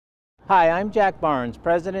Hi, I'm Jack Barnes,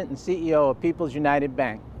 President and CEO of People's United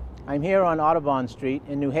Bank. I'm here on Audubon Street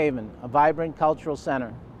in New Haven, a vibrant cultural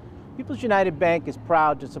center. People's United Bank is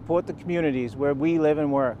proud to support the communities where we live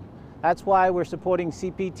and work. That's why we're supporting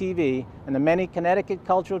CPTV and the many Connecticut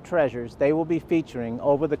cultural treasures they will be featuring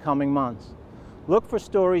over the coming months. Look for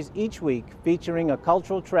stories each week featuring a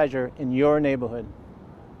cultural treasure in your neighborhood.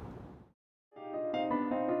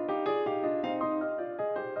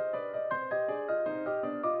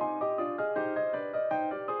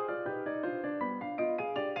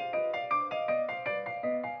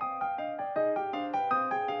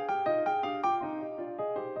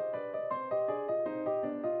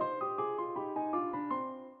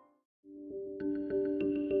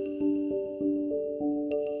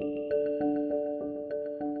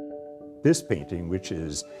 This painting, which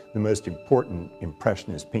is the most important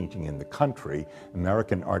Impressionist painting in the country,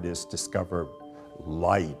 American artists discover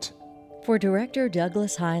light. For director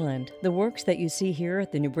Douglas Hyland, the works that you see here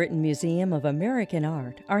at the New Britain Museum of American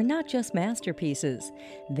Art are not just masterpieces.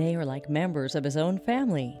 They are like members of his own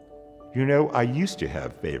family. You know, I used to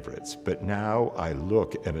have favorites, but now I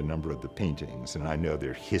look at a number of the paintings and I know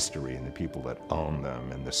their history and the people that own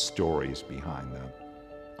them and the stories behind them.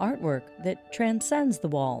 Artwork that transcends the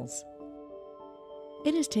walls.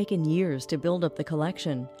 It has taken years to build up the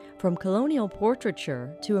collection, from colonial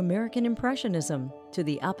portraiture to American Impressionism to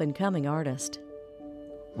the up-and-coming artist.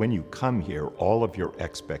 When you come here, all of your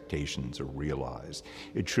expectations are realized.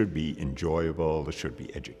 It should be enjoyable, it should be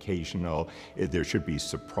educational, there should be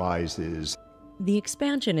surprises. The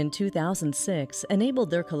expansion in 2006 enabled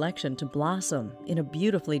their collection to blossom in a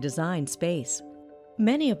beautifully designed space.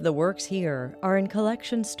 Many of the works here are in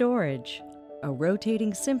collection storage, a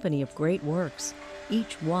rotating symphony of great works,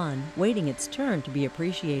 each one waiting its turn to be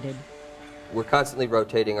appreciated. We're constantly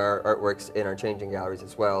rotating our artworks in our changing galleries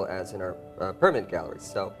as well as in our permanent galleries.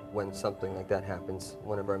 So when something like that happens,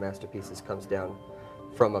 one of our masterpieces comes down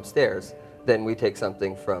from upstairs, then we take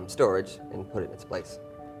something from storage and put it in its place.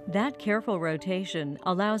 That careful rotation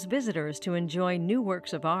allows visitors to enjoy new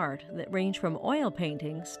works of art that range from oil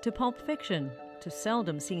paintings to pulp fiction to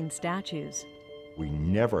seldom-seen statues. We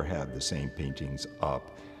never have the same paintings up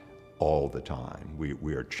all the time.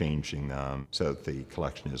 We are changing them so that the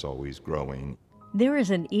collection is always growing. There is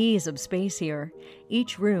an ease of space here,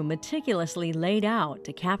 each room meticulously laid out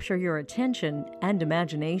to capture your attention and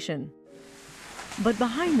imagination. But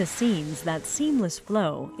behind the scenes, that seamless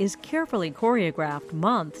flow is carefully choreographed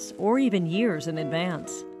months or even years in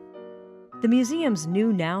advance. The museum's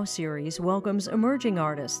New Now series welcomes emerging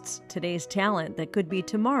artists, today's talent that could be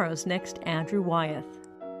tomorrow's next Andrew Wyeth.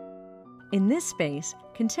 In this space,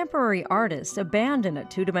 contemporary artists abandon a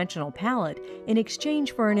two-dimensional palette in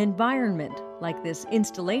exchange for an environment like this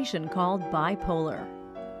installation called Bipolar.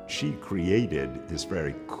 She created this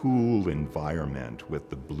very cool environment with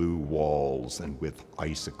the blue walls and with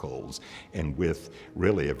icicles and with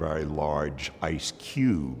really a very large ice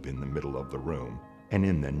cube in the middle of the room. And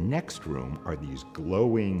in the next room are these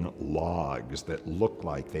glowing logs that look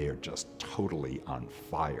like they are just totally on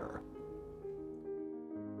fire.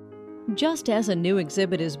 Just as a new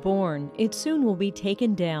exhibit is born, it soon will be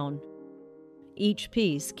taken down. Each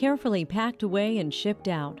piece carefully packed away and shipped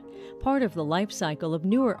out, part of the life cycle of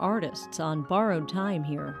newer artists on borrowed time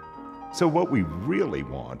here. So what we really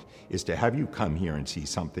want is to have you come here and see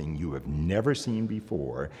something you have never seen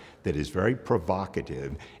before that is very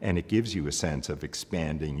provocative, and it gives you a sense of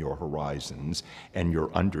expanding your horizons and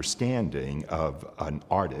your understanding of an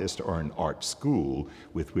artist or an art school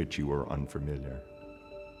with which you are unfamiliar.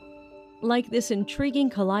 Like this intriguing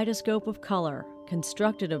kaleidoscope of color,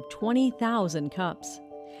 constructed of 20,000 cups.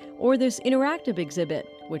 Or this interactive exhibit,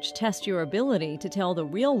 which tests your ability to tell the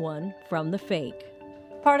real one from the fake.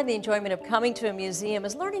 Part of the enjoyment of coming to a museum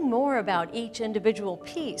is learning more about each individual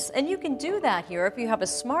piece, and you can do that here if you have a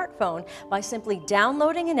smartphone by simply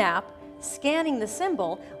downloading an app, scanning the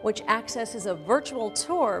symbol, which accesses a virtual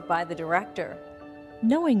tour by the director.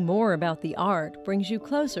 Knowing more about the art brings you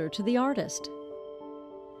closer to the artist.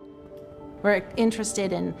 We're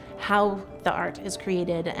interested in how the art is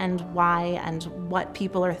created and why and what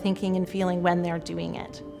people are thinking and feeling when they're doing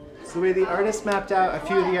it. So the way the artist mapped out a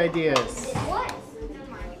few of the ideas.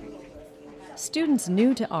 Students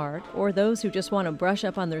new to art, or those who just want to brush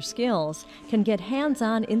up on their skills, can get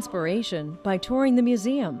hands-on inspiration by touring the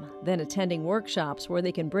museum, then attending workshops where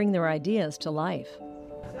they can bring their ideas to life.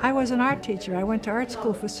 I was an art teacher. I went to art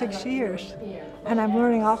school for 6 years, and I'm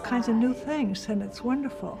learning all kinds of new things, and it's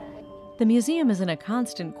wonderful. The museum is in a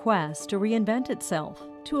constant quest to reinvent itself,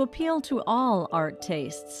 to appeal to all art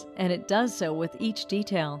tastes, and it does so with each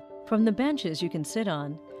detail, from the benches you can sit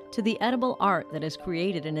on to the edible art that is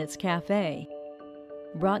created in its cafe,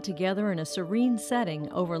 brought together in a serene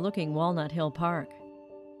setting overlooking Walnut Hill Park.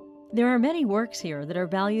 There are many works here that are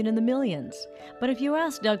valued in the millions, but if you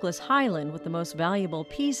ask Douglas Hyland what the most valuable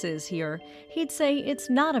piece is here, he'd say it's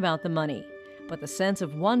not about the money, but the sense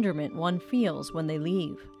of wonderment one feels when they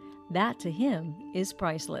leave. That, to him, is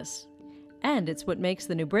priceless. And it's what makes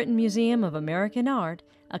the New Britain Museum of American Art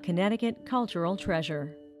a Connecticut cultural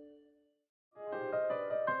treasure.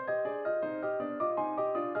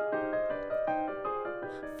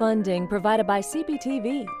 Funding provided by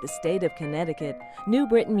CPTV, the State of Connecticut, New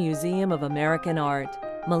Britain Museum of American Art,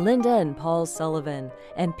 Melinda and Paul Sullivan,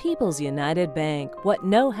 and People's United Bank, what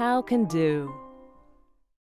know-how can do.